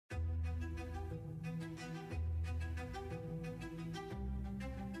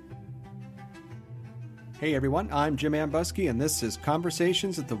Hey everyone, I'm Jim Ambuske, and this is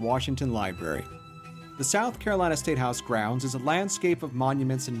Conversations at the Washington Library. The South Carolina State House grounds is a landscape of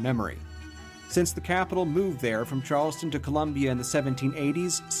monuments and memory. Since the capital moved there from Charleston to Columbia in the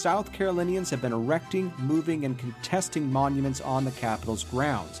 1780s, South Carolinians have been erecting, moving, and contesting monuments on the capital's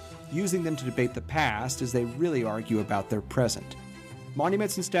grounds, using them to debate the past as they really argue about their present.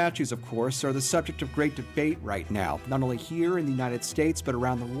 Monuments and statues, of course, are the subject of great debate right now, not only here in the United States, but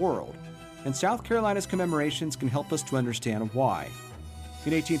around the world. And South Carolina's commemorations can help us to understand why.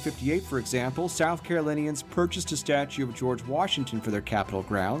 In 1858, for example, South Carolinians purchased a statue of George Washington for their capital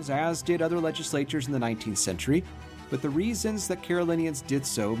grounds, as did other legislatures in the 19th century, but the reasons that Carolinians did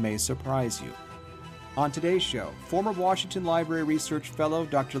so may surprise you. On today's show, former Washington Library Research Fellow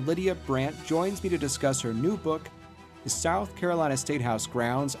Dr. Lydia Brandt joins me to discuss her new book, The South Carolina State House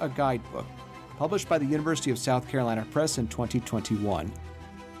Grounds, a Guidebook, published by the University of South Carolina Press in 2021.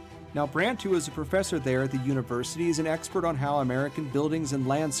 Now, Brandt, who is a professor there at the university, is an expert on how American buildings and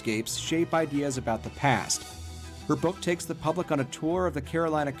landscapes shape ideas about the past. Her book takes the public on a tour of the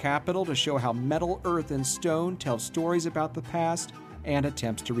Carolina Capitol to show how metal, earth, and stone tell stories about the past and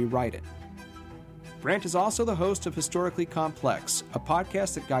attempts to rewrite it. Brandt is also the host of Historically Complex, a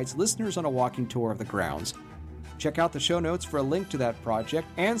podcast that guides listeners on a walking tour of the grounds. Check out the show notes for a link to that project,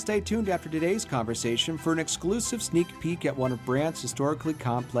 and stay tuned after today's conversation for an exclusive sneak peek at one of Brandt's Historically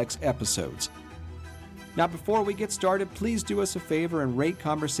Complex episodes. Now, before we get started, please do us a favor and rate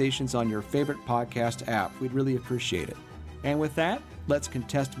Conversations on your favorite podcast app. We'd really appreciate it. And with that, let's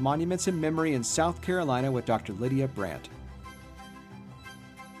contest monuments and memory in South Carolina with Dr. Lydia Brandt.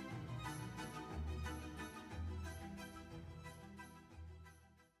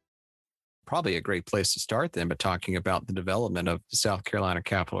 Probably a great place to start then, but talking about the development of the South Carolina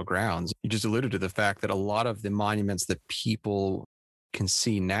Capitol grounds. You just alluded to the fact that a lot of the monuments that people can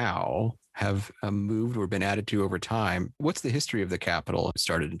see now have moved or been added to over time. What's the history of the Capitol? It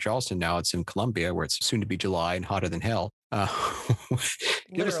started in Charleston. Now it's in Columbia, where it's soon to be July and hotter than hell.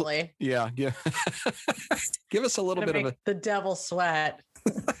 Literally. Yeah. Give us a little bit of the devil sweat.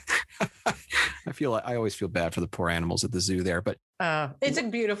 I always feel bad for the poor animals at the zoo there, but it's a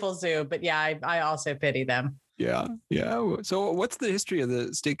beautiful zoo, but yeah, I also pity them. Yeah. So what's the history of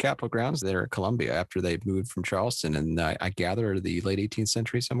the state capitol grounds there at Columbia after they moved from Charleston? And I gather the late 18th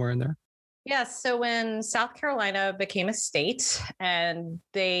century, somewhere in there? Yes. So when South Carolina became a state and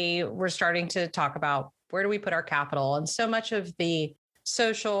they were starting to talk about where do we put our capital? And so much of the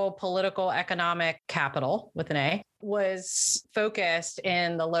social, political, economic capital with an A was focused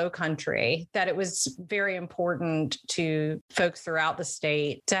in the Low Country, that it was very important to folks throughout the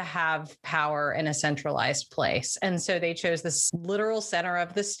state to have power in a centralized place. And so they chose this literal center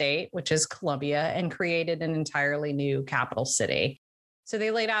of the state, which is Columbia, and created an entirely new capital city. So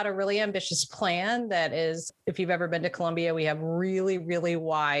they laid out a really ambitious plan that is, if you've ever been to Columbia, we have really, really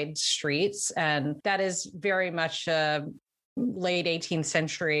wide streets. And that is very much a late 18th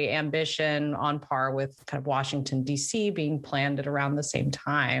century ambition, on par with kind of Washington, D.C. being planned at around the same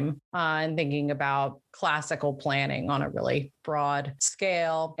time, and thinking about classical planning on a really broad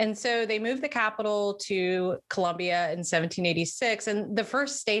scale. And so they moved the capital to Columbia in 1786. And the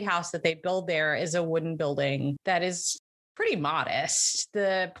first state house that they build there is a wooden building that is pretty modest.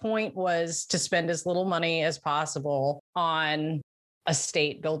 The point was to spend as little money as possible on a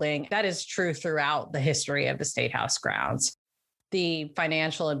state building. That is true throughout the history of the State House grounds. The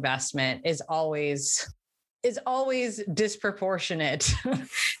financial investment is always disproportionate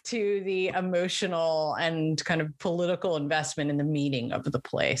to the emotional and kind of political investment in the meaning of the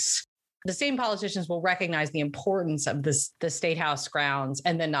place. The same politicians will recognize the importance of the State House grounds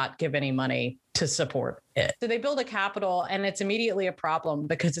and then not give any money to support it. So they build a capitol, and it's immediately a problem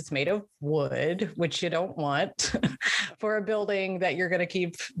because it's made of wood, which you don't want for a building that you're going to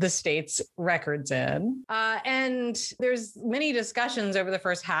keep the state's records in. And there's many discussions over the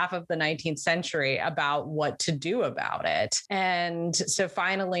first half of the 19th century about what to do about it. And so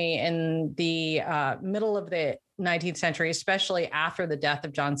finally, in the middle of the 19th century, especially after the death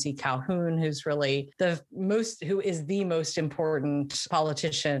of John C. Calhoun, who is the most important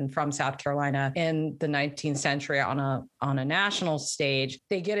politician from South Carolina in the 19th century on a national stage,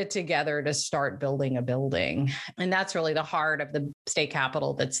 they get it together to start building a building. And that's really the heart of the state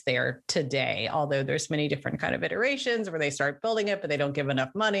capitol that's there today. Although there's many different kind of iterations where they start building it, but they don't give enough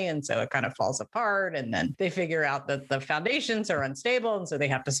money. And so it kind of falls apart. And then they figure out that the foundations are unstable. And so they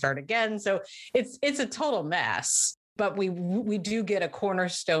have to start again. So it's a total mess. But we do get a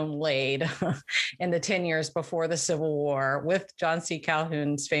cornerstone laid in the 10 years before the Civil War with John C.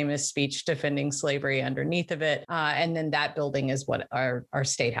 Calhoun's famous speech defending slavery underneath of it. And then that building is what our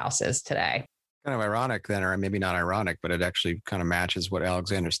state house is today. Kind of ironic then, or maybe not ironic, but it actually kind of matches what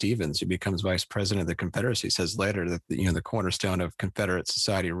Alexander Stephens, who becomes vice president of the Confederacy, says later that the cornerstone of Confederate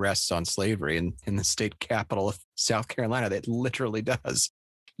society rests on slavery, and in the state capital of South Carolina, that literally does.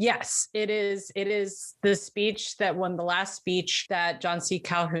 Yes, it is. It is the last speech that John C.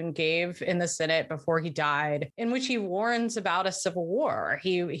 Calhoun gave in the Senate before he died, in which he warns about a civil war.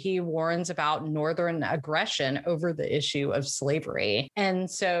 He warns about Northern aggression over the issue of slavery.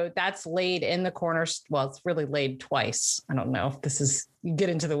 And so that's laid in the corners. Well, it's really laid twice. I don't know if you get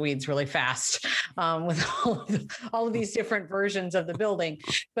into the weeds really fast with all of these different versions of the building,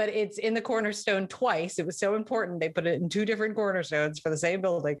 but it's in the cornerstone twice. It was so important. They put it in two different cornerstones for the same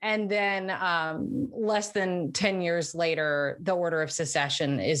building. And then less than 10 years later, the Order of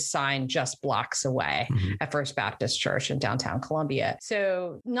Secession is signed just blocks away at First Baptist Church in downtown Columbia.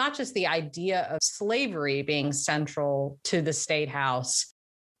 So not just the idea of slavery being central to the State House,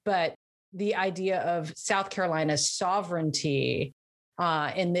 but the idea of South Carolina's sovereignty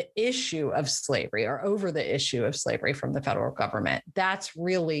in the issue of slavery, or over the issue of slavery from the federal government. That's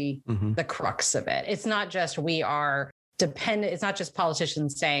really the crux of it. It's not just we are dependent. It's not just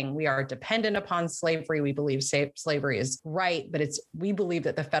politicians saying we are dependent upon slavery. We believe slavery is right, but we believe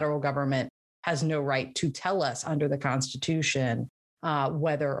that the federal government has no right to tell us under the Constitution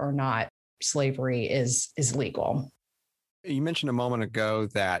whether or not slavery is legal. You mentioned a moment ago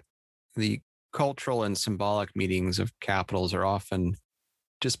that the cultural and symbolic meanings of capitals are often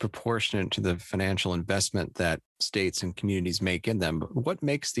disproportionate to the financial investment that states and communities make in them. But what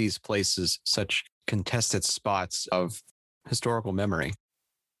makes these places such contested spots of historical memory?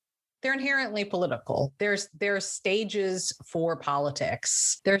 They're inherently political. There's stages for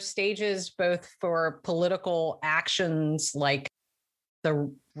politics. There's stages both for political actions like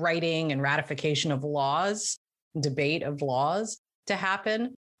the writing and ratification of laws, debate of laws to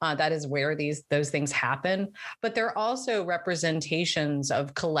happen. That is where those things happen. But they're also representations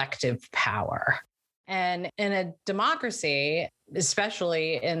of collective power. And in a democracy,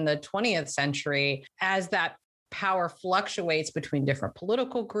 especially in the 20th century, as that power fluctuates between different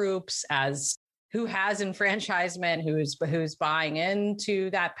political groups, as who has enfranchisement, who's buying into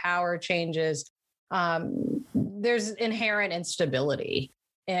that power changes, there's inherent instability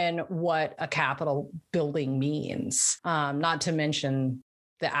in what a Capitol building means, not to mention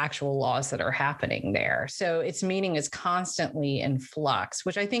the actual laws that are happening there. So its meaning is constantly in flux,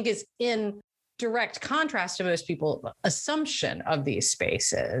 which I think is in direct contrast to most people's assumption of these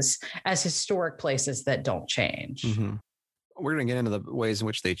spaces as historic places that don't change. We're going to get into the ways in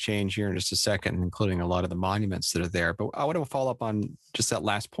which they change here in just a second, including a lot of the monuments that are there. But I want to follow up on just that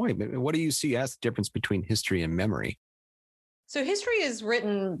last point. What do you see as the difference between history and memory? So history is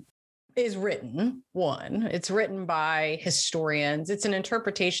written. It's written by historians. It's an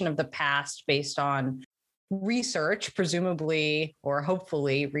interpretation of the past based on research, presumably or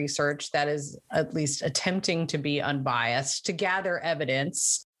hopefully research that is at least attempting to be unbiased, to gather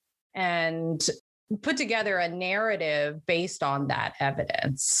evidence and put together a narrative based on that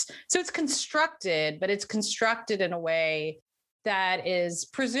evidence. So it's constructed, but it's constructed in a way that is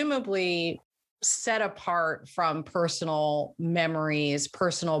presumably set apart from personal memories,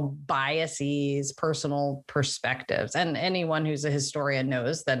 personal biases, personal perspectives. And anyone who's a historian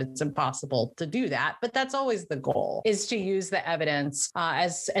knows that it's impossible to do that. But that's always the goal, is to use the evidence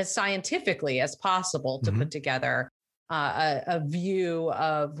as scientifically as possible to put together a view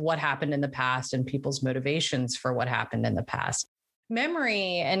of what happened in the past and people's motivations for what happened in the past.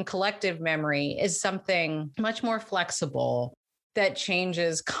 Memory and collective memory is something much more flexible that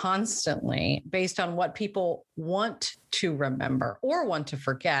changes constantly based on what people want to remember or want to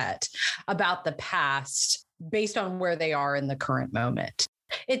forget about the past based on where they are in the current moment.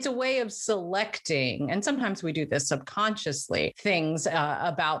 It's a way of selecting, and sometimes we do this subconsciously, things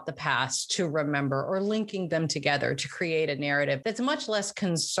about the past to remember or linking them together to create a narrative that's much less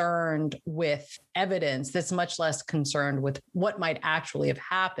concerned with evidence, that's much less concerned with what might actually have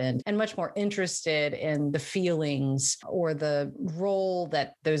happened, and much more interested in the feelings or the role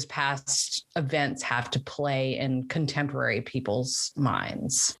that those past events have to play in contemporary people's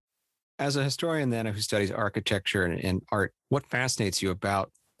minds. As a historian then who studies architecture and art, what fascinates you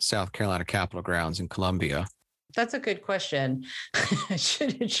about South Carolina Capitol grounds in Columbia? That's a good question. It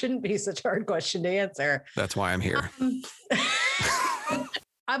shouldn't be such a hard question to answer. That's why I'm here.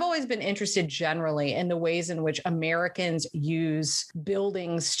 I've always been interested generally in the ways in which Americans use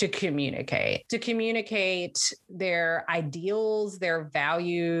buildings to communicate their ideals, their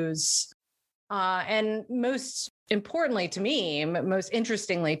values, and most importantly to me, most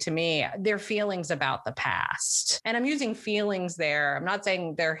interestingly to me, their feelings about the past. And I'm using feelings there. I'm not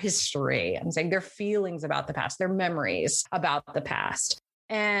saying their history. I'm saying their feelings about the past, their memories about the past.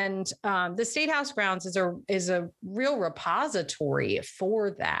 And the State House grounds is a real repository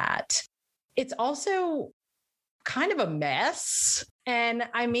for that. It's also kind of a mess. And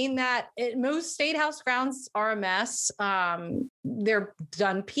I mean that most State House grounds are a mess. They're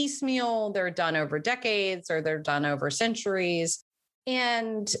done piecemeal, they're done over decades, or they're done over centuries.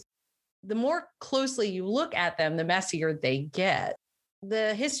 And the more closely you look at them, the messier they get.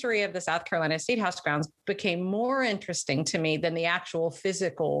 The history of the South Carolina State House grounds became more interesting to me than the actual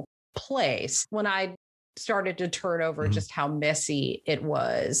physical place when I started to turn over just how messy it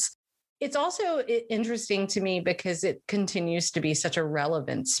was. It's also interesting to me because it continues to be such a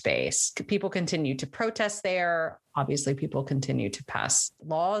relevant space. People continue to protest there. Obviously, people continue to pass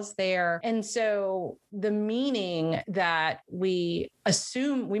laws there. And so the meaning that we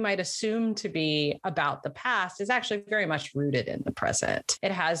might assume to be about the past is actually very much rooted in the present.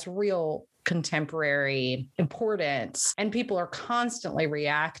 It has real contemporary importance, and people are constantly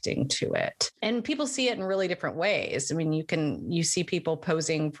reacting to it. And people see it in really different ways. I mean, you see people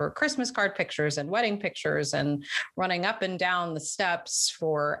posing for Christmas card pictures and wedding pictures and running up and down the steps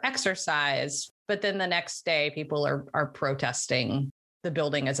for exercise. But then the next day, people are protesting the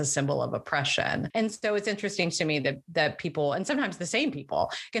building as a symbol of oppression. And so it's interesting to me that people, and sometimes the same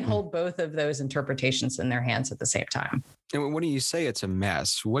people, can hold both of those interpretations in their hands at the same time. And when you say it's a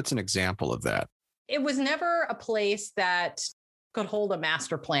mess, what's an example of that? It was never a place that could hold a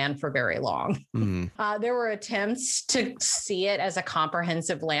master plan for very long. There were attempts to see it as a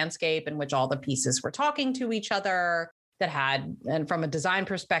comprehensive landscape in which all the pieces were talking to each other, that had, and from a design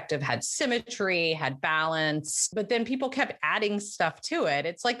perspective, had symmetry, had balance, but then people kept adding stuff to it.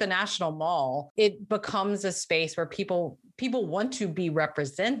 It's like the National Mall. It becomes a space where people want to be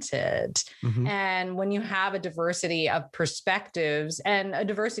represented. And when you have a diversity of perspectives and a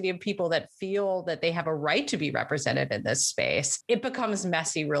diversity of people that feel that they have a right to be represented in this space, it becomes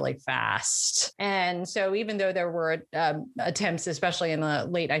messy really fast. And so even though there were attempts, especially in the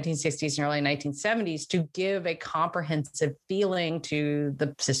late 1960s and early 1970s, to give a comprehensive feeling to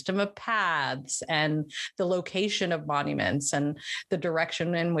the system of paths and the location of monuments and the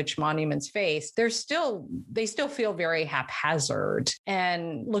direction in which monuments face, they still feel very haphazard.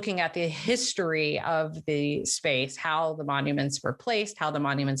 And looking at the history of the space, how the monuments were placed, how the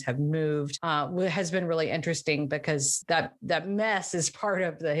monuments have moved, has been really interesting, because that mess is part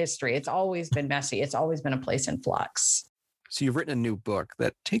of the history. It's always been messy. It's always been a place in flux. So you've written a new book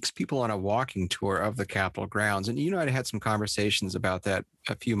that takes people on a walking tour of the Capitol grounds. And I had some conversations about that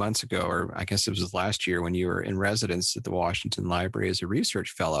a few months ago, or I guess it was last year, when you were in residence at the Washington Library as a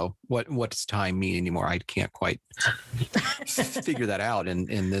research fellow. What does time mean anymore? I can't quite figure that out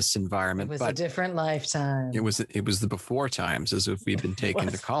in this environment. It was a different lifetime. It was the before times, as if we've been taken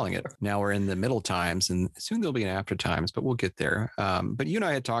to calling it. Now we're in the middle times, and soon there'll be an after times, but we'll get there. But you and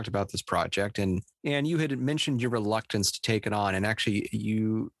I had talked about this project, and you had mentioned your reluctance to take it on. And actually,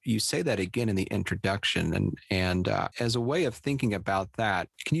 you say that again in the introduction. And as a way of thinking about that,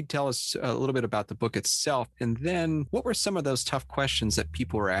 can you tell us a little bit about the book itself? And then what were some of those tough questions that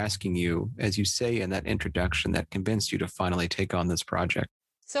people were asking you, as you say in that introduction, that convinced you to finally take on this project?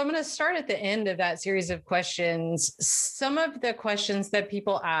 So I'm going to start at the end of that series of questions. Some of the questions that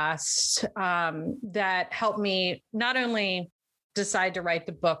people asked that helped me not only decide to write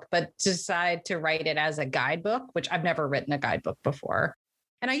the book, but decide to write it as a guidebook, which I've never written a guidebook before.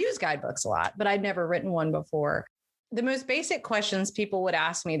 And I use guidebooks a lot, but I'd never written one before. The most basic questions people would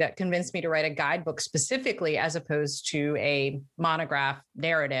ask me that convinced me to write a guidebook specifically, as opposed to a monograph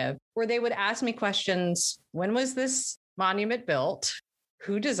narrative, where they would ask me questions: when was this monument built?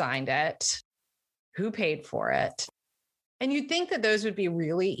 Who designed it? Who paid for it? And you'd think that those would be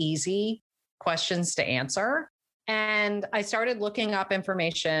really easy questions to answer. And I started looking up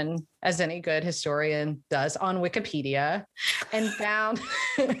information, as any good historian does, on Wikipedia, and found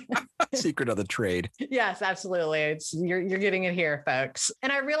secret of the trade. Yes, absolutely. You're getting it here, folks.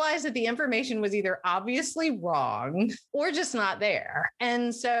 And I realized that the information was either obviously wrong or just not there.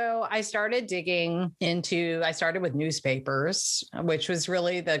 And so I started I started with newspapers, which was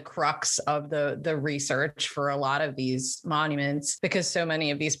really the crux of the research for a lot of these monuments, because so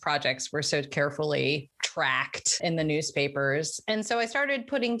many of these projects were so carefully tracked in the newspapers. And so I started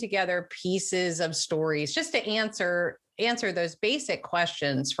putting together pieces of stories just to answer those basic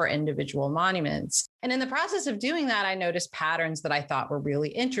questions for individual monuments. And in the process of doing that, I noticed patterns that I thought were really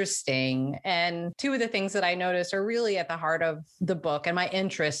interesting. And two of the things that I noticed are really at the heart of the book and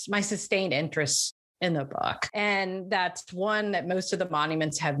my sustained interest in the book. And that's one, that most of the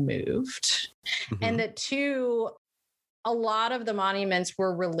monuments have moved. And that two, a lot of the monuments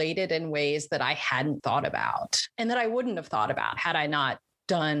were related in ways that I hadn't thought about and that I wouldn't have thought about had I not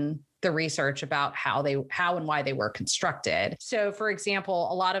done the research about how and why they were constructed. So, for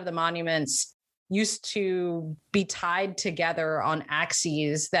example, a lot of the monuments used to be tied together on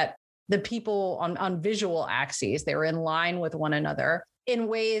axes that the people on visual axes, they were in line with one another in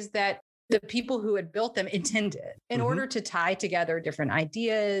ways that the people who had built them intended in order to tie together different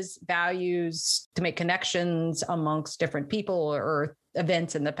ideas, values, to make connections amongst different people or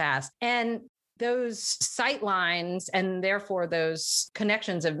events in the past. And those sight lines and therefore those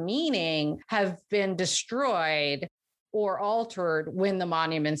connections of meaning have been destroyed or altered when the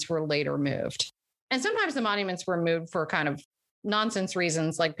monuments were later moved. And sometimes the monuments were moved for kind of nonsense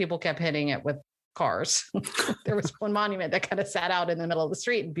reasons, like people kept hitting it with cars. There was one monument that kind of sat out in the middle of the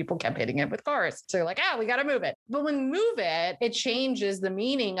street and people kept hitting it with cars. So you're like, we got to move it. But when you move it, it changes the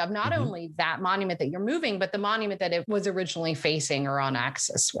meaning of not only that monument that you're moving, but the monument that it was originally facing or on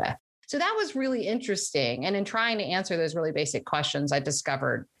axis with. So that was really interesting. And in trying to answer those really basic questions, I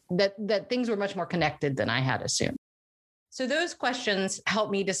discovered that things were much more connected than I had assumed. So those questions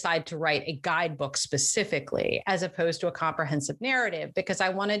helped me decide to write a guidebook specifically, as opposed to a comprehensive narrative, because I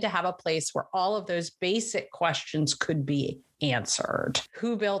wanted to have a place where all of those basic questions could be answered.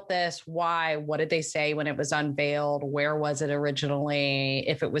 Who built this? Why? What did they say when it was unveiled? Where was it originally?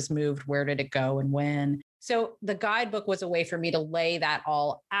 If it was moved, where did it go and when? So the guidebook was a way for me to lay that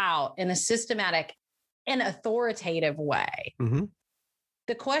all out in a systematic and authoritative way.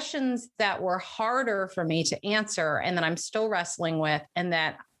 The questions that were harder for me to answer and that I'm still wrestling with and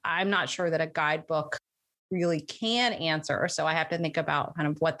that I'm not sure that a guidebook really can answer, so I have to think about kind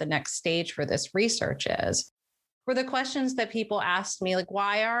of what the next stage for this research is, were the questions that people asked me, like,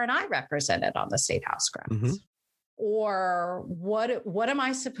 why aren't I represented on the State House grounds? Or what am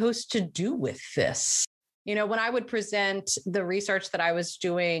I supposed to do with this? You know, when I would present the research that I was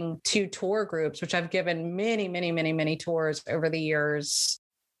doing to tour groups, which I've given many tours over the years,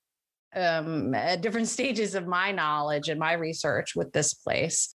 at different stages of my knowledge and my research with this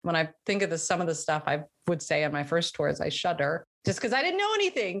place. When I think of some of the stuff I would say on my first tours, I shudder just because I didn't know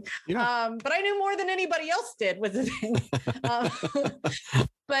anything. But I knew more than anybody else did was the thing.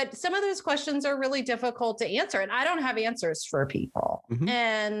 But some of those questions are really difficult to answer, and I don't have answers for people.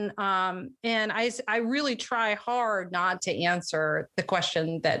 And I really try hard not to answer the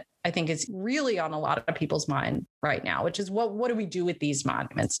question that I think is really on a lot of people's mind right now, which is what do we do with these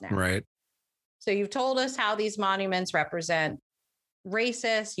monuments now? Right. So you've told us how these monuments represent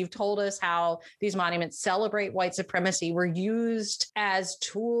racist. You've told us how these monuments celebrate white supremacy, were used as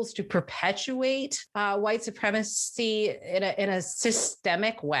tools to perpetuate white supremacy in a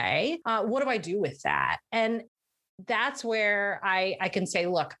systemic way. What do I do with that? And that's where I can say,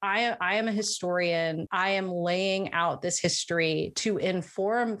 look, I am a historian. I am laying out this history to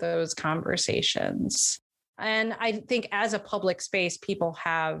inform those conversations. And I think as a public space, people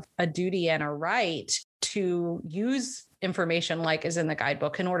have a duty and a right to use information like is in the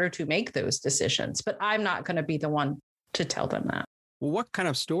guidebook in order to make those decisions. But I'm not going to be the one to tell them that. Well, what kind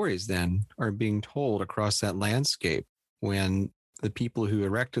of stories then are being told across that landscape when the people who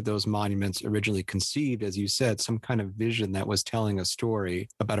erected those monuments originally conceived, as you said, some kind of vision that was telling a story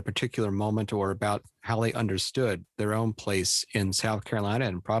about a particular moment or about how they understood their own place in South Carolina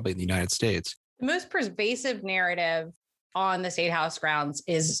and probably in the United States? The most pervasive narrative on the State House grounds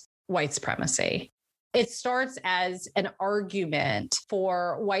is white supremacy. It starts as an argument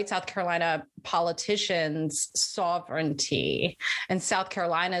for white South Carolina politicians' sovereignty and South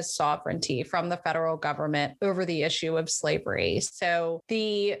Carolina's sovereignty from the federal government over the issue of slavery. So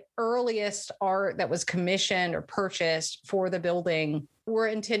the earliest art that was commissioned or purchased for the building were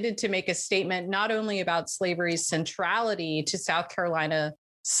intended to make a statement not only about slavery's centrality to South Carolina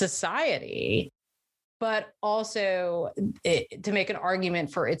society, but also to make an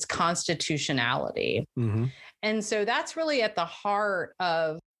argument for its constitutionality. And so that's really at the heart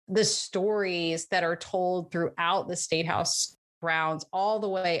of the stories that are told throughout the State House grounds, all the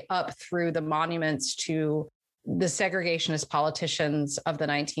way up through the monuments to the segregationist politicians of the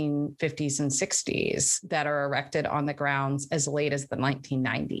 1950s and 60s that are erected on the grounds as late as the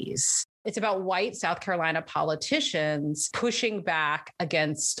 1990s. It's about white South Carolina politicians pushing back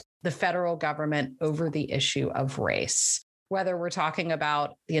against the federal government over the issue of race, whether we're talking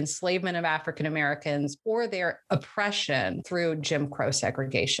about the enslavement of African Americans or their oppression through Jim Crow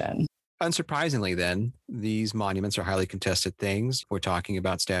segregation. Unsurprisingly, then, these monuments are highly contested things. We're talking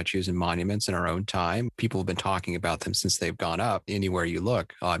about statues and monuments in our own time. People have been talking about them since they've gone up anywhere you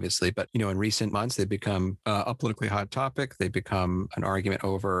look, obviously. But, in recent months, they've become a politically hot topic. They've become an argument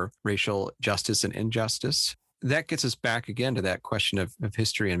over racial justice and injustice. That gets us back again to that question of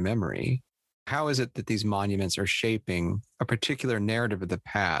history and memory. How is it that these monuments are shaping a particular narrative of the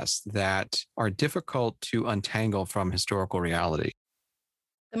past that are difficult to untangle from historical reality?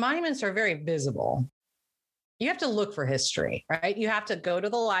 The monuments are very visible. You have to look for history, right? You have to go to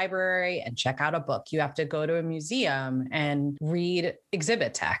the library and check out a book. You have to go to a museum and read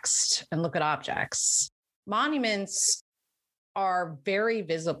exhibit text and look at objects. Monuments are very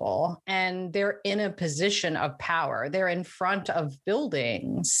visible and they're in a position of power. They're in front of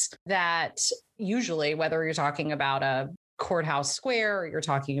buildings that usually, whether you're talking about a courthouse square or you're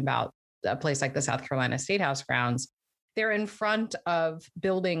talking about a place like the South Carolina State House grounds, they're in front of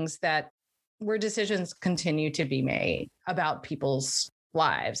buildings where decisions continue to be made about people's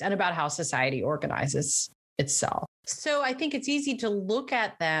lives and about how society organizes itself. So I think it's easy to look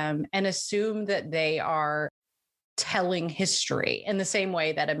at them and assume that they are telling history in the same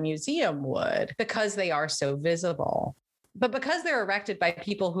way that a museum would, because they are so visible. But because they're erected by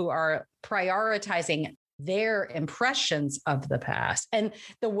people who are prioritizing their impressions of the past and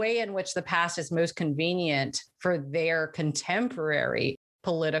the way in which the past is most convenient for their contemporary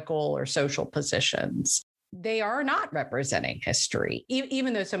political or social positions, they are not representing history,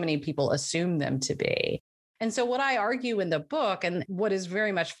 even though so many people assume them to be. And so what I argue in the book, and what is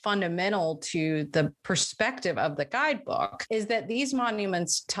very much fundamental to the perspective of the guidebook, is that these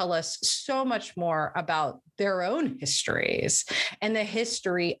monuments tell us so much more about their own histories and the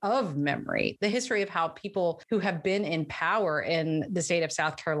history of memory, the history of how people who have been in power in the state of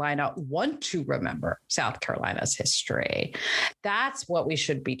South Carolina want to remember South Carolina's history. That's what we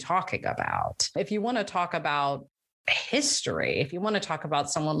should be talking about. If you want to talk about history, if you want to talk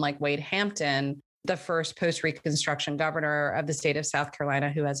about someone like Wade Hampton, the first post-Reconstruction governor of the state of South Carolina,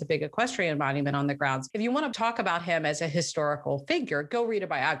 who has a big equestrian monument on the grounds. If you want to talk about him as a historical figure, go read a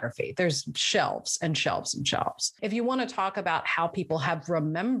biography. There's shelves and shelves and shelves. If you want to talk about how people have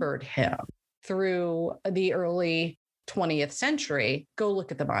remembered him through the early 20th century, go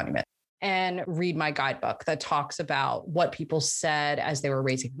look at the monument and read my guidebook that talks about what people said as they were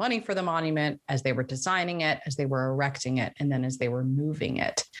raising money for the monument, as they were designing it, as they were erecting it, and then as they were moving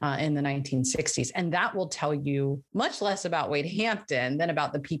it in the 1960s. And that will tell you much less about Wade Hampton than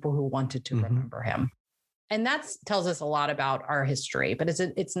about the people who wanted to remember him. And that tells us a lot about our history, but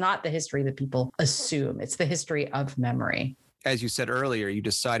it's not the history that people assume. It's the history of memory. As you said earlier, you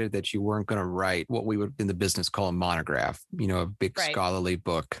decided that you weren't going to write what we would in the business call a monograph, a big scholarly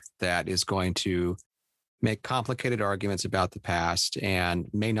book that is going to make complicated arguments about the past and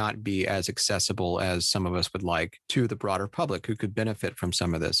may not be as accessible as some of us would like to the broader public who could benefit from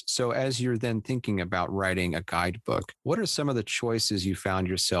some of this. So as you're then thinking about writing a guidebook, what are some of the choices you found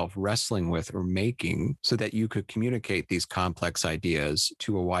yourself wrestling with or making so that you could communicate these complex ideas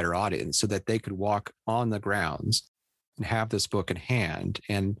to a wider audience so that they could walk on the grounds and have this book in hand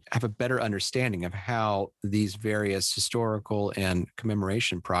and have a better understanding of how these various historical and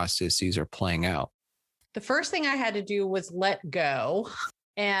commemoration processes are playing out? The first thing I had to do was let go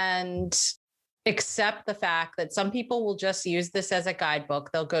and accept the fact that some people will just use this as a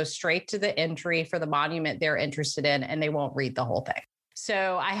guidebook. They'll go straight to the entry for the monument they're interested in, and they won't read the whole thing.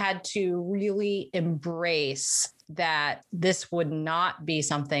 So I had to really embrace that this would not be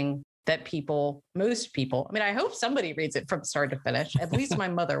something that most people, I hope somebody reads it from start to finish. At least my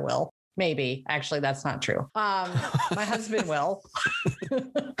mother will. Maybe. Actually, that's not true. My husband will.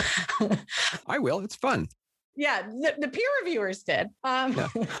 I will. It's fun. Yeah, the peer reviewers did. My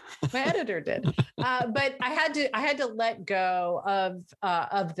editor did. But I had to let go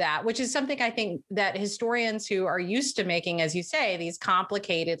of that, which is something I think that historians who are used to making, as you say, these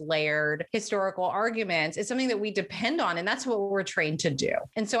complicated, layered historical arguments is something that we depend on, and that's what we're trained to do.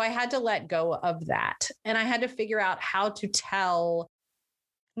 And so I had to let go of that, and I had to figure out how to tell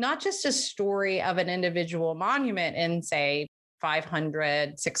not just a story of an individual monument in, say,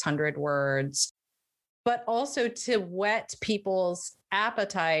 500, 600 words, but also to whet people's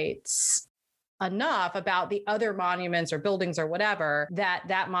appetites enough about the other monuments or buildings or whatever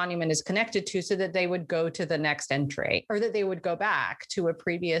that monument is connected to so that they would go to the next entry or that they would go back to a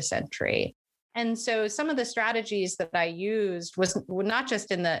previous entry. And so some of the strategies that I used was not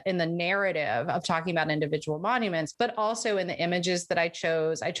just in the narrative of talking about individual monuments, but also in the images that I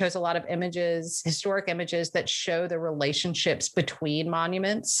chose. I chose a lot of images, historic images that show the relationships between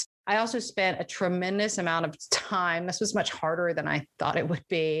monuments. I also spent a tremendous amount of time. This was much harder than I thought it would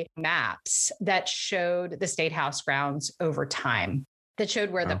be. Maps that showed the State House grounds over time, that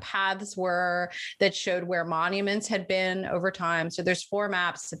showed where the paths were, that showed where monuments had been over time. So there's 4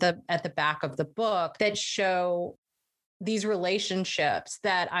 maps at the back of the book that show these relationships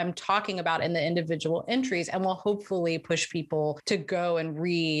that I'm talking about in the individual entries, and will hopefully push people to go and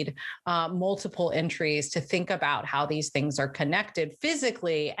read multiple entries to think about how these things are connected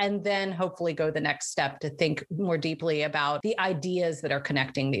physically, and then hopefully go the next step to think more deeply about the ideas that are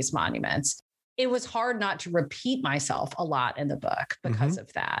connecting these monuments. It was hard not to repeat myself a lot in the book because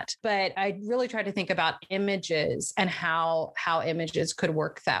of that. But I really tried to think about images and how images could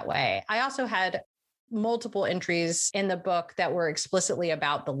work that way. I also had multiple entries in the book that were explicitly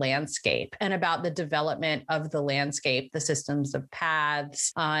about the landscape and about the development of the landscape, the systems of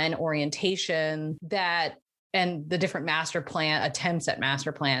paths and orientation and the different attempts at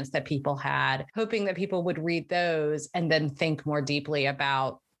master plans that people had, hoping that people would read those and then think more deeply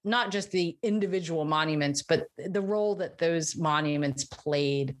about not just the individual monuments, but the role that those monuments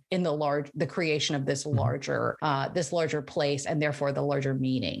played in the creation of this larger place, and therefore the larger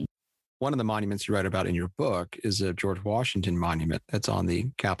meaning. One of the monuments you write about in your book is a George Washington monument that's on the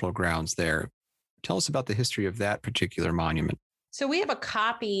Capitol grounds there. Tell us about the history of that particular monument. So we have a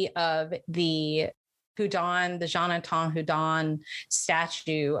copy of the Houdon, the Jonathan Houdon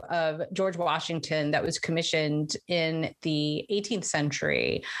statue of George Washington that was commissioned in the 18th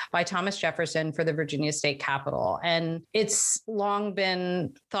century by Thomas Jefferson for the Virginia State Capitol. And it's long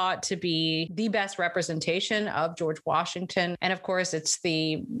been thought to be the best representation of George Washington. And of course, it's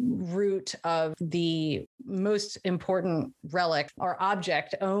the root of the most important relic or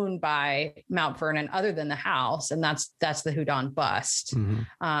object owned by Mount Vernon other than the house. And that's the Houdon bust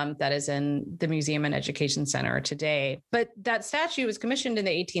that is in the Museum and Education Center today. But that statue was commissioned in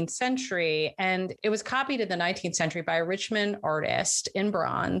the 18th century, and it was copied in the 19th century by a Richmond artist in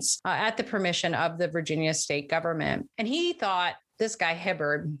bronze at the permission of the Virginia state government. And he thought, this guy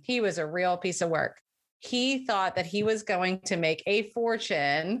Hibbard, he was a real piece of work. He thought that he was going to make a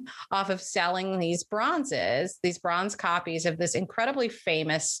fortune off of selling these bronze copies of this incredibly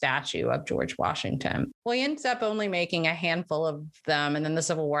famous statue of George Washington. Well, he ends up only making a handful of them, and then the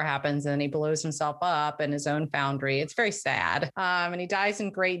Civil War happens, and he blows himself up in his own foundry. It's very sad, and he dies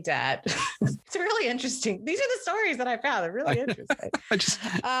in great debt. It's really interesting. These are the stories that I found. They're really interesting.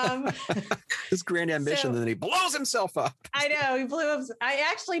 This grand ambition, and then he blows himself up. I know, he blew him.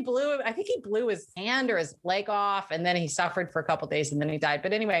 I think he blew his hand or his leg off, and then he suffered for a couple of days, and then he died.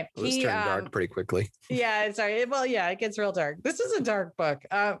 But anyway, it was turned dark pretty quickly. Yeah, sorry. Well, yeah, it gets real dark. This is a dark book.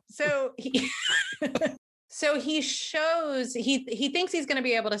 So he he shows he thinks he's going to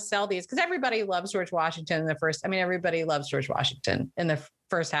be able to sell these because everybody loves George Washington everybody loves George Washington in the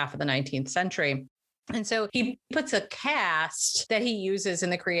first half of the 19th century. And so he puts a cast that he uses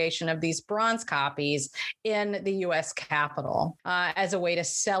in the creation of these bronze copies in the U.S. Capitol as a way to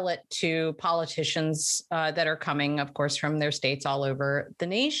sell it to politicians that are coming, of course, from their states all over the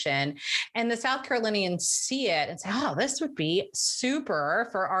nation. And the South Carolinians see it and say, oh, this would be super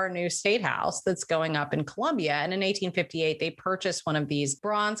for our new state house that's going up in Columbia. And in 1858, they purchased one of these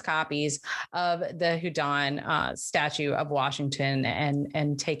bronze copies of the Houdon statue of Washington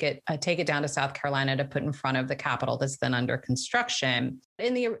and take it down to South Carolina to put in front of the Capitol that's then under construction.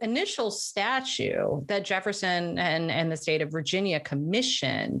 In the initial statue that Jefferson and the state of Virginia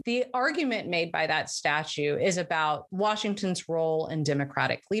commissioned, the argument made by that statue is about Washington's role in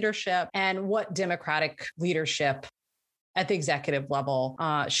democratic leadership and what democratic leadership at the executive level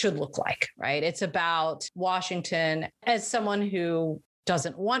should look like, right? It's about Washington as someone who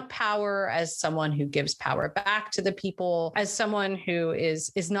doesn't want power, as someone who gives power back to the people, as someone who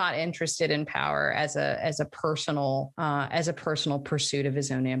is not interested in power as a personal pursuit of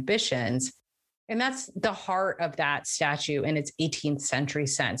his own ambitions. And that's the heart of that statue in its 18th century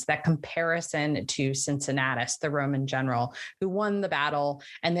sense, that comparison to Cincinnatus, the Roman general who won the battle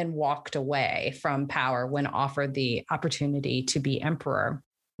and then walked away from power when offered the opportunity to be emperor.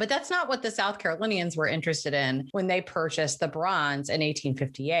 But that's not what the South Carolinians were interested in when they purchased the bronze in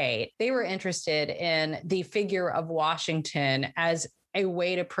 1858. They were interested in the figure of Washington as a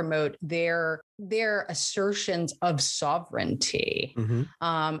way to promote their assertions of sovereignty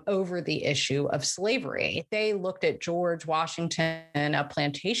over the issue of slavery. They looked at George Washington, a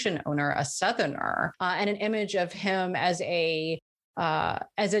plantation owner, a Southerner, and an image of him as a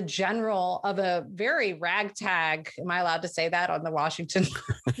general of a very ragtag, am I allowed to say that on the Washington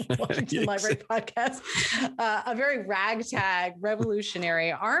yes. Library podcast? A very ragtag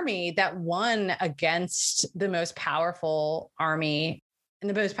revolutionary army that won against the most powerful army and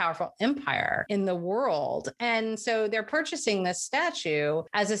the most powerful empire in the world. And so they're purchasing this statue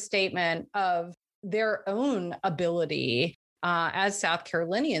as a statement of their own ability as South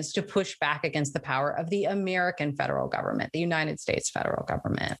Carolinians to push back against the power of the American federal government, the United States federal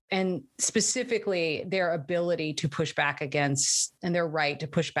government, and specifically their ability to push back against and their right to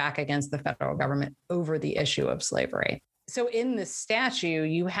push back against the federal government over the issue of slavery. So in the statue,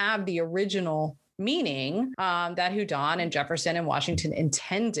 you have the original meaning that Houdon and Jefferson and Washington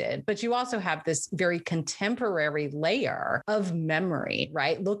intended. But you also have this very contemporary layer of memory,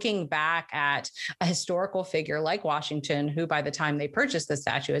 right? Looking back at a historical figure like Washington, who by the time they purchased the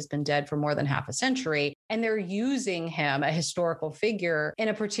statue has been dead for more than half a century. And they're using him, a historical figure, in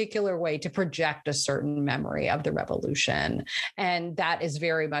a particular way to project a certain memory of the revolution. And that is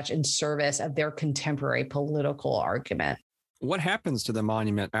very much in service of their contemporary political argument. What happens to the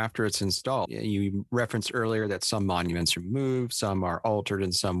monument after it's installed? You referenced earlier that some monuments are moved, some are altered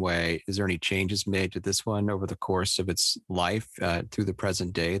in some way. Is there any changes made to this one over the course of its life through the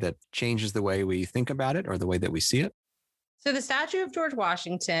present day that changes the way we think about it or the way that we see it? So the statue of George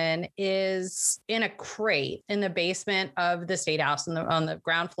Washington is in a crate in the basement of the State House, on the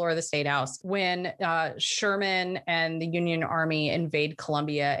ground floor of the State House, when Sherman and the Union Army invade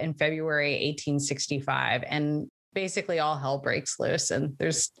Columbia in February 1865. And basically all hell breaks loose. And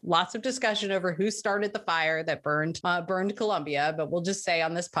there's lots of discussion over who started the fire that burned Columbia. But we'll just say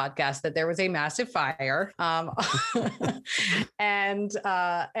on this podcast that there was a massive fire. And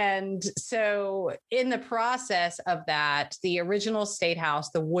so in the process of that, the original State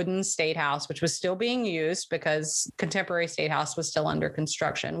House, the wooden State House, which was still being used because contemporary State House was still under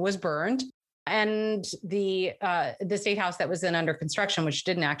construction, was burned. And the State House that was then under construction, which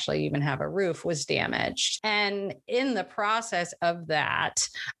didn't actually even have a roof, was damaged. And in the process of that,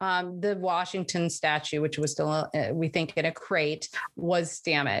 the Washington statue, which was still, we think, in a crate, was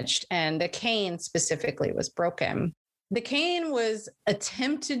damaged. And the cane specifically was broken. The cane was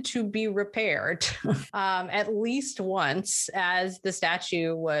attempted to be repaired at least once as the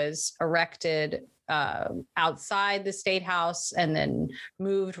statue was erected outside the State House and then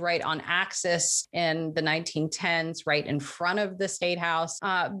moved right on axis in the 1910s, right in front of the State House.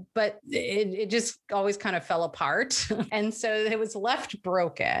 But it just always kind of fell apart. And so it was left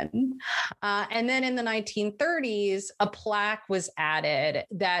broken. And then in the 1930s, a plaque was added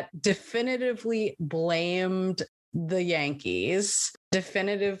that definitively blamed the Yankees,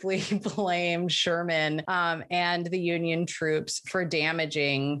 definitively blamed Sherman and the Union troops for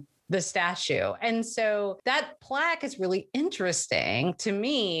damaging the statue. And so that plaque is really interesting to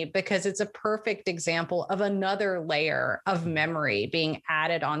me because it's a perfect example of another layer of memory being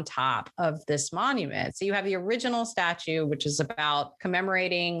added on top of this monument. So you have the original statue, which is about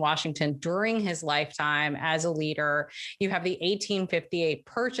commemorating Washington during his lifetime as a leader. You have the 1858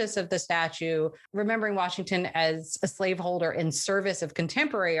 purchase of the statue, remembering Washington as a slaveholder in service of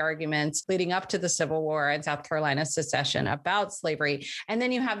contemporary arguments leading up to the Civil War and South Carolina's secession about slavery. And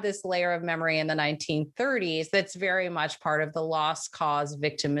then you have this layer of memory in the 1930s that's very much part of the lost cause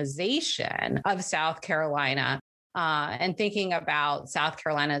victimization of South Carolina. And thinking about South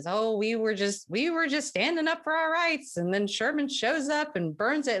Carolina as, oh, we were just standing up for our rights. And then Sherman shows up and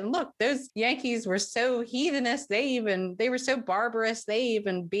burns it. And look, those Yankees were so heathenish. They were so barbarous. They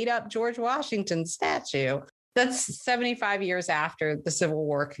even beat up George Washington's statue. That's 75 years after the Civil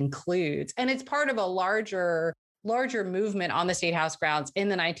War concludes. And it's part of a larger movement on the State House grounds in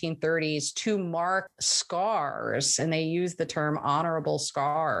the 1930s to mark scars. And they use the term honorable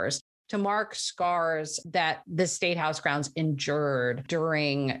scars to mark scars that the State House grounds endured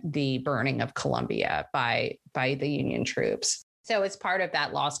during the burning of Columbia by the Union troops. So it's part of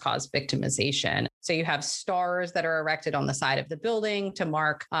that lost cause victimization. So you have stars that are erected on the side of the building to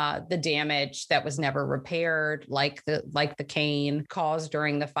mark the damage that was never repaired, like the cane caused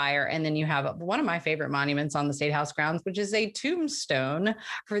during the fire. And then you have one of my favorite monuments on the State House grounds, which is a tombstone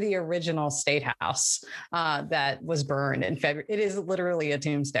for the original State House that was burned in February. It is literally a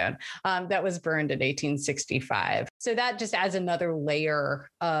tombstone that was burned in 1865. So that just adds another layer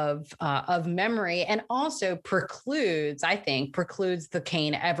of memory, and also precludes the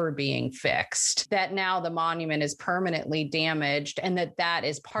cane ever being fixed. That now the monument is permanently damaged, and that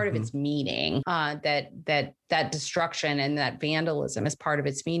is part of its meaning, that destruction and that vandalism is part of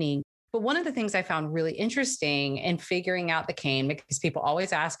its meaning. But one of the things I found really interesting in figuring out the cane, because people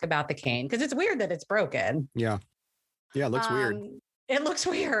always ask about the cane, because it's weird that it's broken. Yeah. Yeah, it looks weird. It looks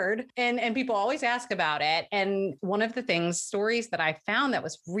weird. And people always ask about it. And one of the stories that I found that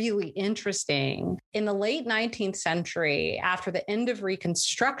was really interesting in the late 19th century, after the end of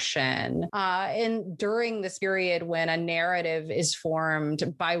Reconstruction, and during this period when a narrative is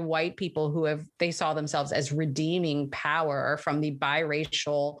formed by white people they saw themselves as redeeming power from the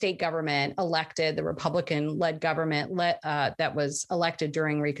biracial state government elected, the Republican-led government that was elected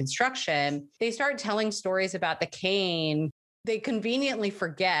during Reconstruction, they start telling stories about the cane. They conveniently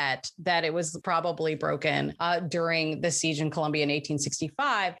forget that it was probably broken during the siege in Columbia in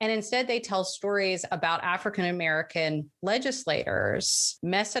 1865. And instead, they tell stories about African-American legislators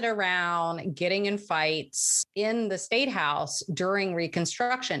messing around, getting in fights in the State House during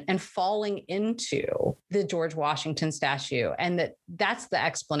Reconstruction and falling into the George Washington statue. And that's the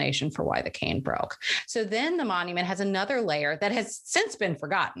explanation for why the cane broke. So then the monument has another layer that has since been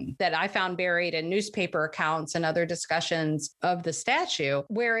forgotten, that I found buried in newspaper accounts and other discussions of the statue,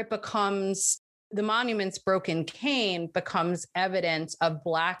 where it becomes the monument's broken cane becomes evidence of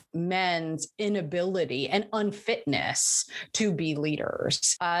Black men's inability and unfitness to be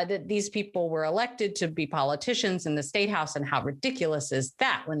leaders, that these people were elected to be politicians in the State House. And how ridiculous is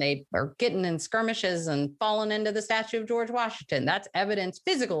that when they are getting in skirmishes and falling into the statue of George Washington? That's evidence,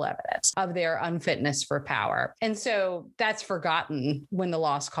 physical evidence of their unfitness for power. And so that's forgotten when the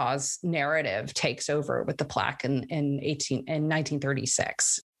lost cause narrative takes over with the plaque in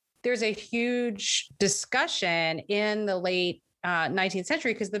 1936. There's a huge discussion in the late 19th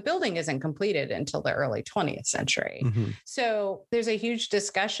century because the building isn't completed until the early 20th century. Mm-hmm. So there's a huge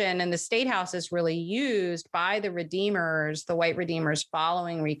discussion, and the State House is really used by the Redeemers, the white Redeemers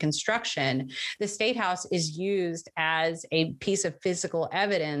following Reconstruction. The State House is used as a piece of physical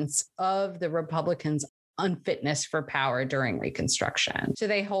evidence of the Republicans' unfitness for power during Reconstruction. So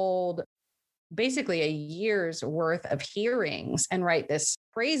they hold basically a year's worth of hearings and write this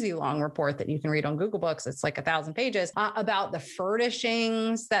crazy long report that you can read on Google Books. It's like 1,000 pages about the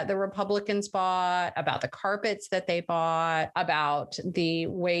furnishings that the Republicans bought, about the carpets that they bought, about the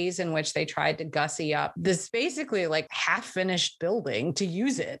ways in which they tried to gussy up this basically like half-finished building to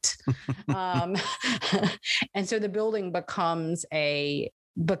use it. And so the building becomes a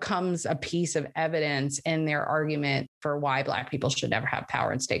piece of evidence in their argument for why Black people should never have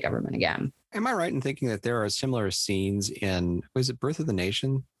power in state government again. Am I right in thinking that there are similar scenes in, was it Birth of the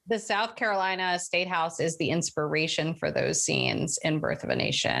Nation? The South Carolina State House is the inspiration for those scenes in Birth of a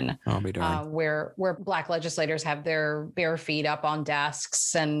Nation, where Black legislators have their bare feet up on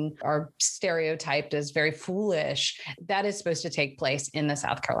desks and are stereotyped as very foolish. That is supposed to take place in the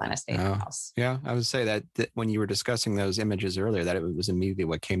South Carolina State House. Yeah, I would say that when you were discussing those images earlier, that it was immediately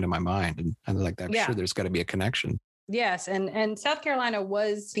what came to my mind. And I was like, I'm sure there's got to be a connection. Yes. And South Carolina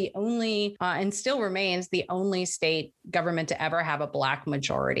was the only and still remains the only state government to ever have a Black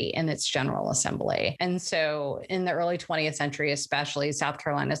majority in its General Assembly. And so in the early 20th century, especially, South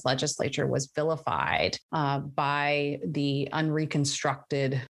Carolina's legislature was vilified by the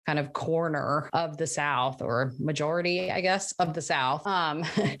unreconstructed kind of corner of the South, or majority, I guess, of the South,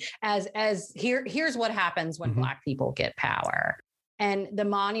 here's what happens when Black people get power. And the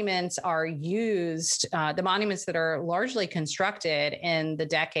monuments are used, the monuments that are largely constructed in the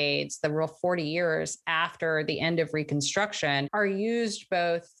decades, the real 40 years after the end of Reconstruction, are used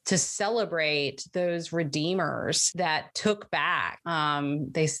both to celebrate those redeemers that took back.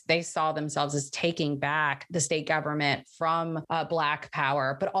 They saw themselves as taking back the state government from Black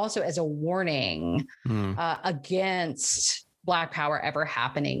power, but also as a warning against Black power ever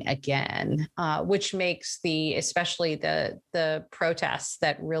happening again, which makes especially the protests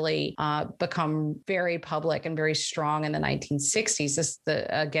that really become very public and very strong in the 1960s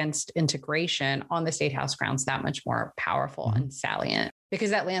against integration on the State House grounds that much more powerful and salient, because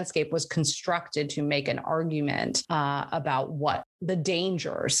that landscape was constructed to make an argument about what the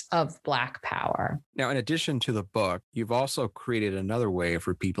dangers of Black power. Now, in addition to the book, you've also created another way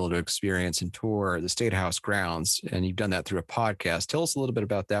for people to experience and tour the State House grounds, and you've done that through a podcast. Tell us a little bit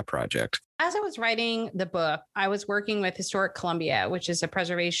about that project. As I was writing the book, I was working with Historic Columbia, which is a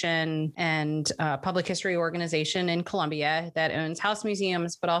preservation and public history organization in Columbia that owns house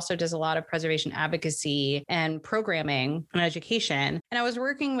museums, but also does a lot of preservation advocacy and programming and education. And I was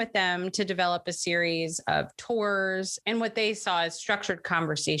working with them to develop a series of tours and what they saw as structured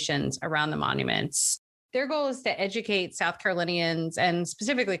conversations around the monuments. Their goal is to educate South Carolinians and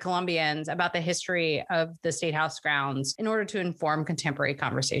specifically Columbians about the history of the State House grounds in order to inform contemporary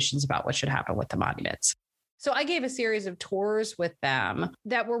conversations about what should happen with the monuments. So I gave a series of tours with them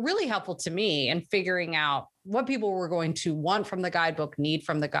that were really helpful to me in figuring out what people were going to want from the guidebook, need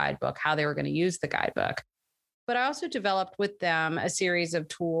from the guidebook, how they were going to use the guidebook. But I also developed with them a series of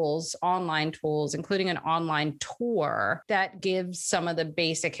tools, online tools, including an online tour that gives some of the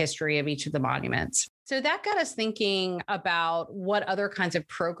basic history of each of the monuments. So that got us thinking about what other kinds of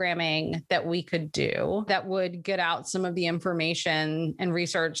programming that we could do that would get out some of the information and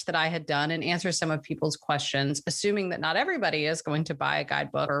research that I had done and answer some of people's questions, assuming that not everybody is going to buy a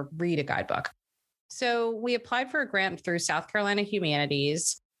guidebook or read a guidebook. So we applied for a grant through South Carolina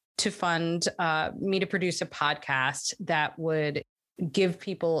Humanities to fund me to produce a podcast that would give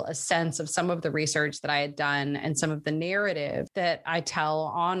people a sense of some of the research that I had done and some of the narrative that I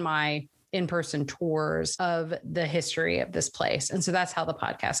tell on my in-person tours of the history of this place. And so that's how the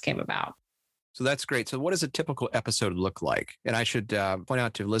podcast came about. So that's great. So what does a typical episode look like? And I should point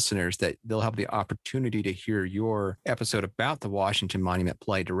out to listeners that they'll have the opportunity to hear your episode about the Washington Monument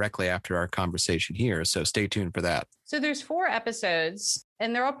play directly after our conversation here. So stay tuned for that. So there's 4 episodes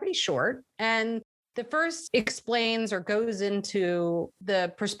and they're all pretty short. And the first explains or goes into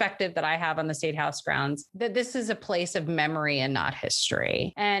the perspective that I have on the State House grounds, that this is a place of memory and not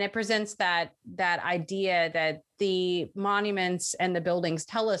history. And it presents that idea that the monuments and the buildings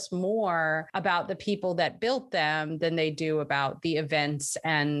tell us more about the people that built them than they do about the events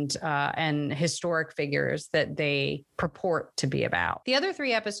and historic figures that they purport to be about. The other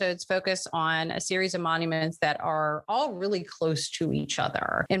 3 episodes focus on a series of monuments that are all really close to each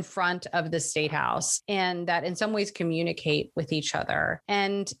other in front of the State House and that in some ways communicate with each other.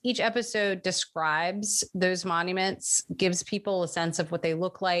 And each episode describes those monuments, gives people a sense of what they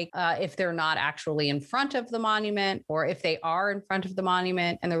look like if they're not actually in front of the monument, or if they are in front of the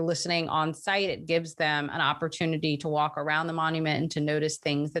monument and they're listening on site, it gives them an opportunity to walk around the monument and to notice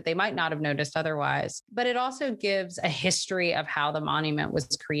things that they might not have noticed otherwise. But it also gives a history of how the monument was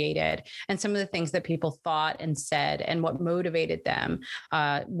created and some of the things that people thought and said and what motivated them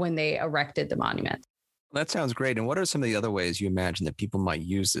when they erected the monument. That sounds great. And what are some of the other ways you imagine that people might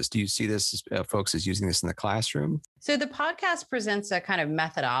use this? Do you see this folks as using this in the classroom? So the podcast presents a kind of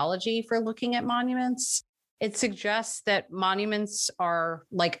methodology for looking at monuments. It suggests that monuments are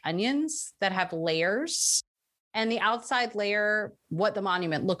like onions that have layers, and the outside layer, what the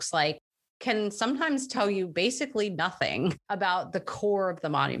monument looks like, can sometimes tell you basically nothing about the core of the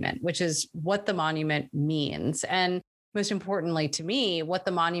monument, which is what the monument means. And most importantly to me, what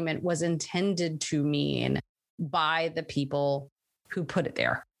the monument was intended to mean by the people who put it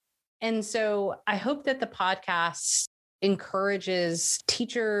there. And so I hope that the podcast encourages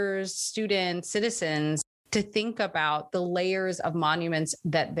teachers, students, citizens to think about the layers of monuments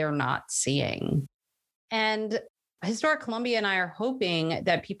that they're not seeing. And Historic Columbia and I are hoping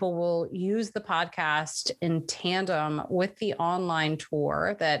that people will use the podcast in tandem with the online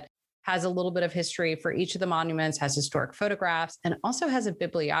tour that has a little bit of history for each of the monuments, has historic photographs, and also has a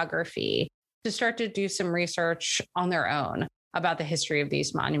bibliography to start to do some research on their own about the history of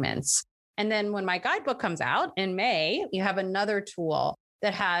these monuments. And then when my guidebook comes out in May, you have another tool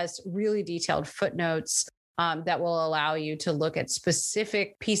that has really detailed footnotes that will allow you to look at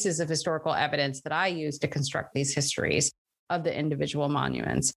specific pieces of historical evidence that I use to construct these histories of the individual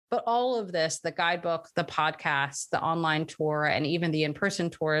monuments. But all of this, the guidebook, the podcast, the online tour, and even the in-person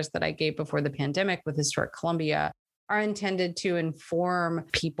tours that I gave before the pandemic with Historic Columbia are intended to inform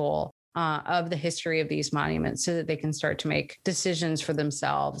people of the history of these monuments so that they can start to make decisions for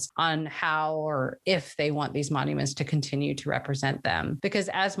themselves on how or if they want these monuments to continue to represent them. Because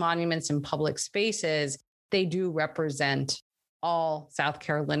as monuments in public spaces, they do represent all South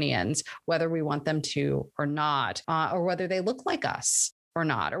Carolinians, whether we want them to or not, or whether they look like us or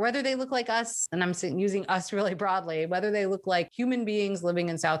not, or whether they look like us, and I'm using us really broadly, whether they look like human beings living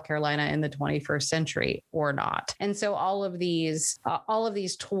in South Carolina in the 21st century or not. And so all of these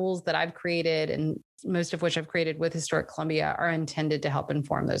tools that I've created, and most of which I've created with Historic Columbia, are intended to help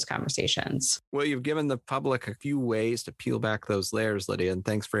inform those conversations. Well, you've given the public a few ways to peel back those layers, Lydia, and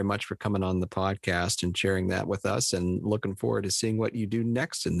thanks very much for coming on the podcast and sharing that with us, and looking forward to seeing what you do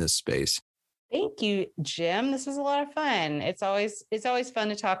next in this space. Thank you, Jim. This was a lot of fun. It's always fun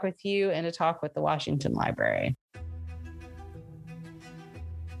to talk with you and to talk with the Washington Library.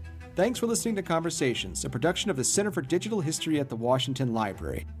 Thanks for listening to Conversations, a production of the Center for Digital History at the Washington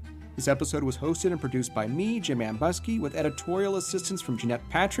Library. This episode was hosted and produced by me, Jim Ambuske, with editorial assistance from Jeanette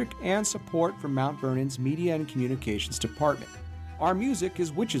Patrick and support from Mount Vernon's Media and Communications Department. Our music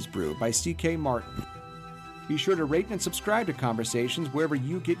is Witch's Brew by C.K. Martin. Be sure to rate and subscribe to Conversations wherever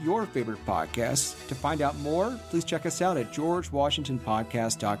you get your favorite podcasts. To find out more, please check us out at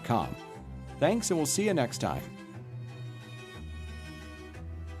georgewashingtonpodcast.com. Thanks, and we'll see you next time.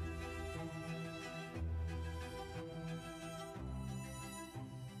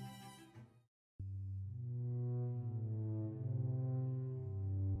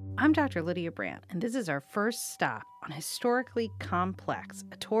 I'm Dr. Lydia Brandt, and this is our first stop on Historically Complex,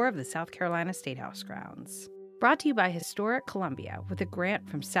 a tour of the South Carolina State House grounds. Brought to you by Historic Columbia with a grant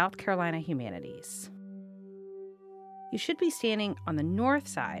from South Carolina Humanities. You should be standing on the north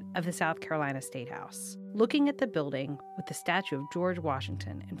side of the South Carolina State House, looking at the building with the statue of George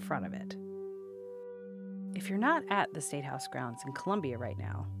Washington in front of it. If you're not at the State House grounds in Columbia right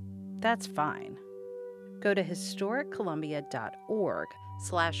now, that's fine. Go to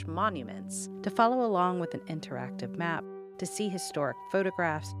historiccolumbia.org/monuments to follow along with an interactive map, to see historic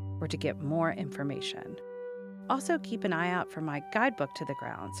photographs, or to get more information. Also, keep an eye out for my Guidebook to the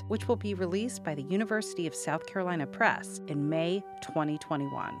grounds, which will be released by the University of South Carolina Press in May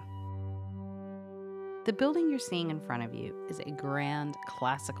 2021. The building you're seeing in front of you is a grand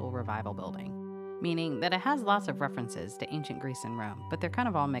classical revival building, meaning that it has lots of references to ancient Greece and Rome, but they're kind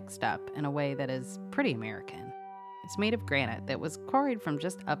of all mixed up in a way that is pretty American. It's made of granite that was quarried from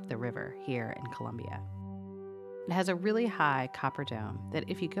just up the river here in Columbia. It has a really high copper dome that,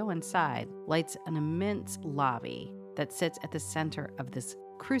 if you go inside, lights an immense lobby that sits at the center of this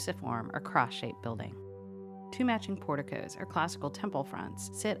cruciform or cross-shaped building. Two matching porticos or classical temple fronts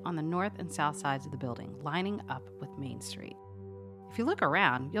sit on the north and south sides of the building, lining up with Main Street. If you look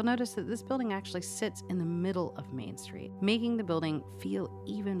around, you'll notice that this building actually sits in the middle of Main Street, making the building feel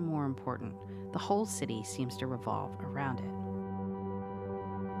even more important. The whole city seems to revolve around it.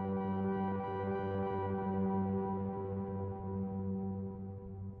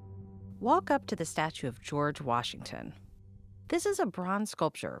 Walk up to the statue of George Washington. This is a bronze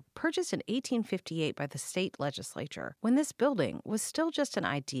sculpture purchased in 1858 by the state legislature, when this building was still just an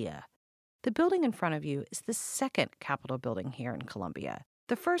idea. The building in front of you is the second Capitol building here in Columbia.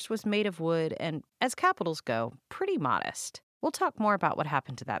 The first was made of wood and, as capitals go, pretty modest. We'll talk more about what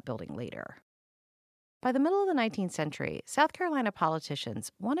happened to that building later. By the middle of the 19th century, South Carolina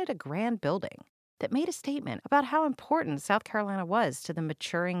politicians wanted a grand building that made a statement about how important South Carolina was to the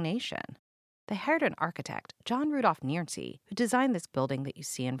maturing nation. They hired an architect, John Rudolph Nearcy, who designed this building that you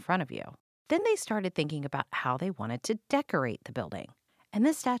see in front of you. Then they started thinking about how they wanted to decorate the building. And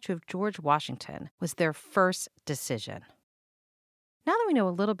this statue of George Washington was their first decision. Now that we know a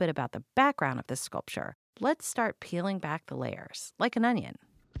little bit about the background of this sculpture, let's start peeling back the layers, like an onion.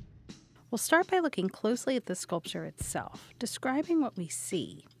 We'll start by looking closely at the sculpture itself, describing what we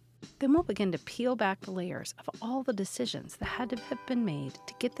see. Then we'll begin to peel back the layers of all the decisions that had to have been made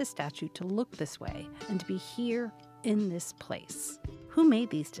to get the statue to look this way and to be here in this place. Who made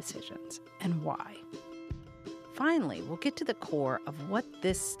these decisions and why? Finally, we'll get to the core of what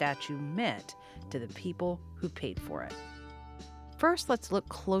this statue meant to the people who paid for it. First, let's look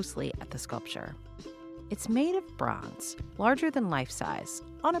closely at the sculpture. It's made of bronze, larger than life size,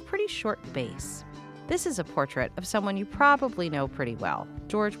 on a pretty short base. This is a portrait of someone you probably know pretty well,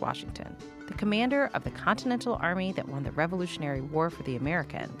 George Washington, the commander of the Continental Army that won the Revolutionary War for the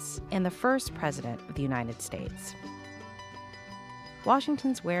Americans, and the first president of the United States.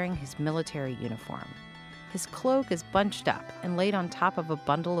 Washington's wearing his military uniform. His cloak is bunched up and laid on top of a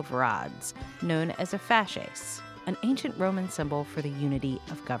bundle of rods, known as a fasces, an ancient Roman symbol for the unity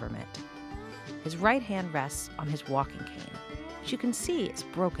of government. His right hand rests on his walking cane, which you can see is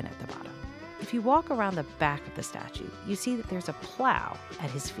broken at the bottom. If you walk around the back of the statue, you see that there's a plow at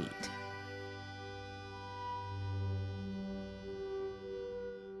his feet.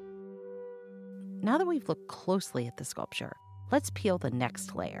 Now that we've looked closely at the sculpture, let's peel the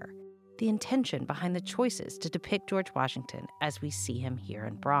next layer. The intention behind the choices to depict George Washington as we see him here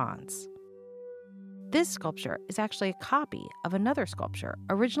in bronze. This sculpture is actually a copy of another sculpture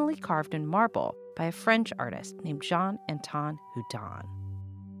originally carved in marble by a French artist named Jean-Antoine Houdon.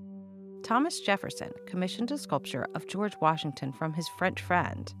 Thomas Jefferson commissioned a sculpture of George Washington from his French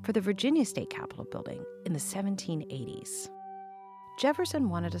friend for the Virginia State Capitol building in the 1780s. Jefferson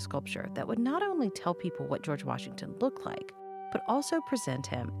wanted a sculpture that would not only tell people what George Washington looked like, but also present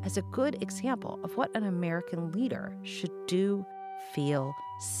him as a good example of what an American leader should do, feel,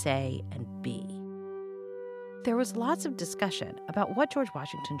 say, and be. There was lots of discussion about what George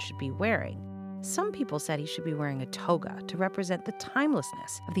Washington should be wearing. Some people said he should be wearing a toga to represent the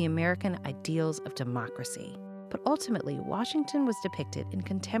timelessness of the American ideals of democracy. But ultimately, Washington was depicted in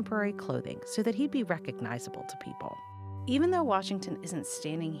contemporary clothing so that he'd be recognizable to people. Even though Washington isn't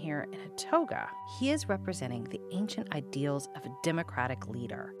standing here in a toga, he is representing the ancient ideals of a democratic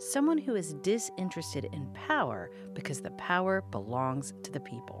leader, someone who is disinterested in power because the power belongs to the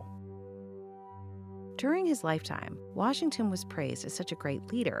people. During his lifetime, Washington was praised as such a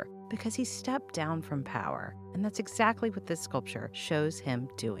great leader because he stepped down from power, and that's exactly what this sculpture shows him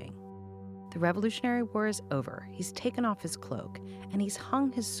doing. The Revolutionary War is over, he's taken off his cloak, and he's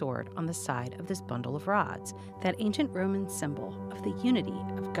hung his sword on the side of this bundle of rods, that ancient Roman symbol of the unity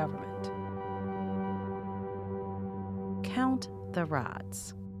of government. Count the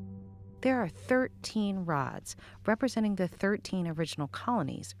rods. There are 13 rods representing the 13 original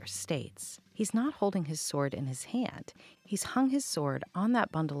colonies or states. He's not holding his sword in his hand. He's hung his sword on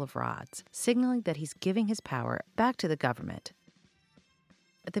that bundle of rods, signaling that he's giving his power back to the government.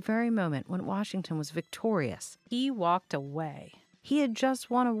 At the very moment when Washington was victorious, He walked away. he had just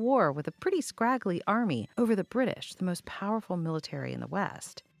won a war with a pretty scraggly army over the British, the most powerful military in the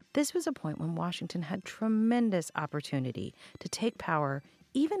West. This was a point when Washington had tremendous opportunity to take power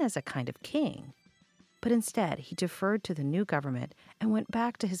even as a kind of king. But instead, he deferred to the new government and went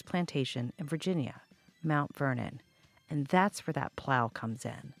back to his plantation in Virginia, Mount Vernon. And that's where that plow comes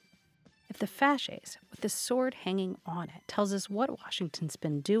in. If the fasces, with the sword hanging on it, tells us what Washington's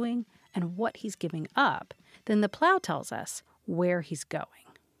been doing and what he's giving up, then the plow tells us where he's going.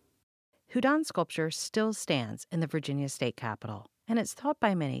 Houdon's sculpture still stands in the Virginia state capitol, and it's thought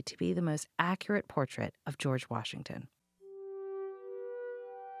by many to be the most accurate portrait of George Washington.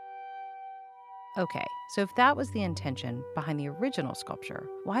 Okay, so if that was the intention behind the original sculpture,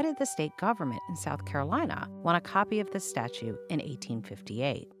 why did the state government in South Carolina want a copy of this statue in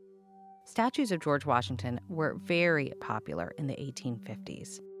 1858? Statues of George Washington were very popular in the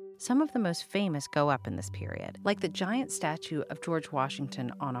 1850s. Some of the most famous go up in this period, like the giant statue of George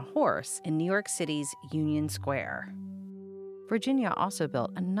Washington on a horse in New York City's Union Square. Virginia also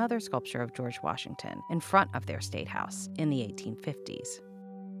built another sculpture of George Washington in front of their state house in the 1850s.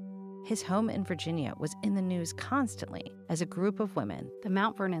 His home in Virginia was in the news constantly as a group of women, The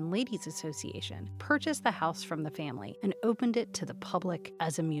Mount Vernon Ladies Association, purchased the house from the family and opened it to the public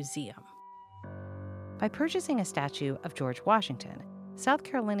as a museum. by purchasing a statue of George Washington, South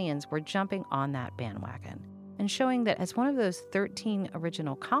Carolinians were jumping on that bandwagon and showing that as one of those 13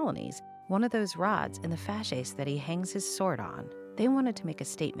 original colonies, one of those rods in the fasces that he hangs his sword on, they wanted to make a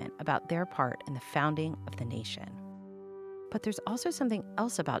statement about their part in the founding of the nation. But there's also something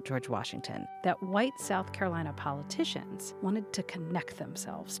else about George Washington that white South Carolina politicians wanted to connect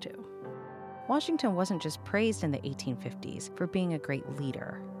themselves to. Washington wasn't just praised in the 1850s for being a great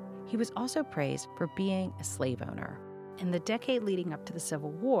leader. He was also praised for being a slave owner. In the decade leading up to the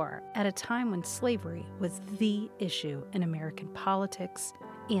Civil War, at a time when slavery was the issue in American politics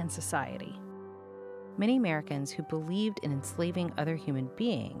and society. Many Americans who believed in enslaving other human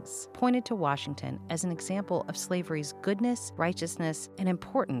beings pointed to Washington as an example of slavery's goodness, righteousness, and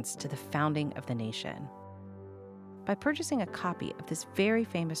importance to the founding of the nation. By purchasing a copy of this very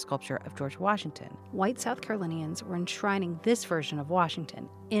famous sculpture of George Washington, white South Carolinians were enshrining this version of Washington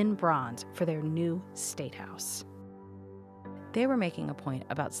in bronze for their new state house. they were making a point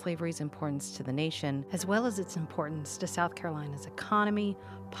about slavery's importance to the nation, as well as its importance to South Carolina's economy,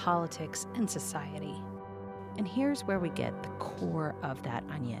 politics, and society. And here's where we get the core of that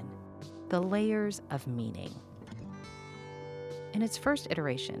onion: the layers of meaning. In its first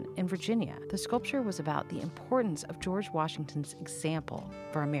iteration, in Virginia, the sculpture was about the importance of George Washington's example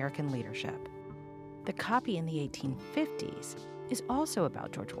for American leadership. The copy in the 1850s is also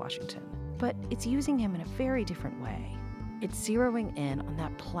about George Washington, but it's using him in a very different way. It's zeroing in on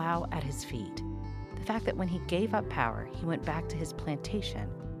that plow at his feet, the fact that when he gave up power, he went back to his plantation,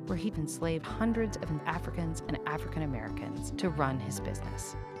 where he'd enslaved hundreds of Africans and African Americans to run his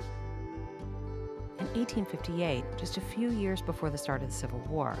business. In 1858, just a few years before the start of the Civil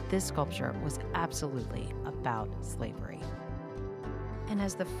War, this sculpture was absolutely about slavery. And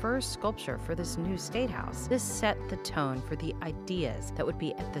as the first sculpture for this new state house, this set the tone for the ideas that would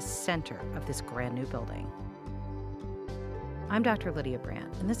be at the center of this brand new building. I'm Dr. Lydia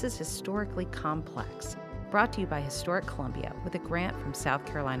Brandt, and this is Historically Complex, brought to you by Historic Columbia with a grant from South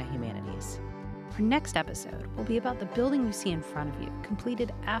Carolina Humanities. Our next episode will be about the building you see in front of you,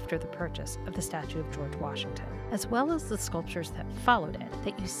 completed after the purchase of the statue of George Washington, as well as the sculptures that followed it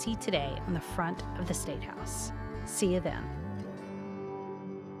that you see today on the front of the State House. See you then.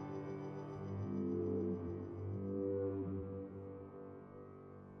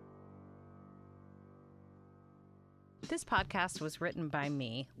 This podcast was written by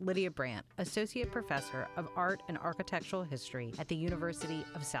me, Lydia Brandt, Associate Professor of Art and Architectural History at the University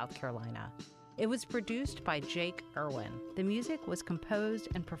of South Carolina. It was produced by Jake Irwin. The music was composed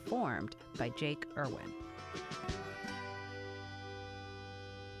and performed by Jake Irwin.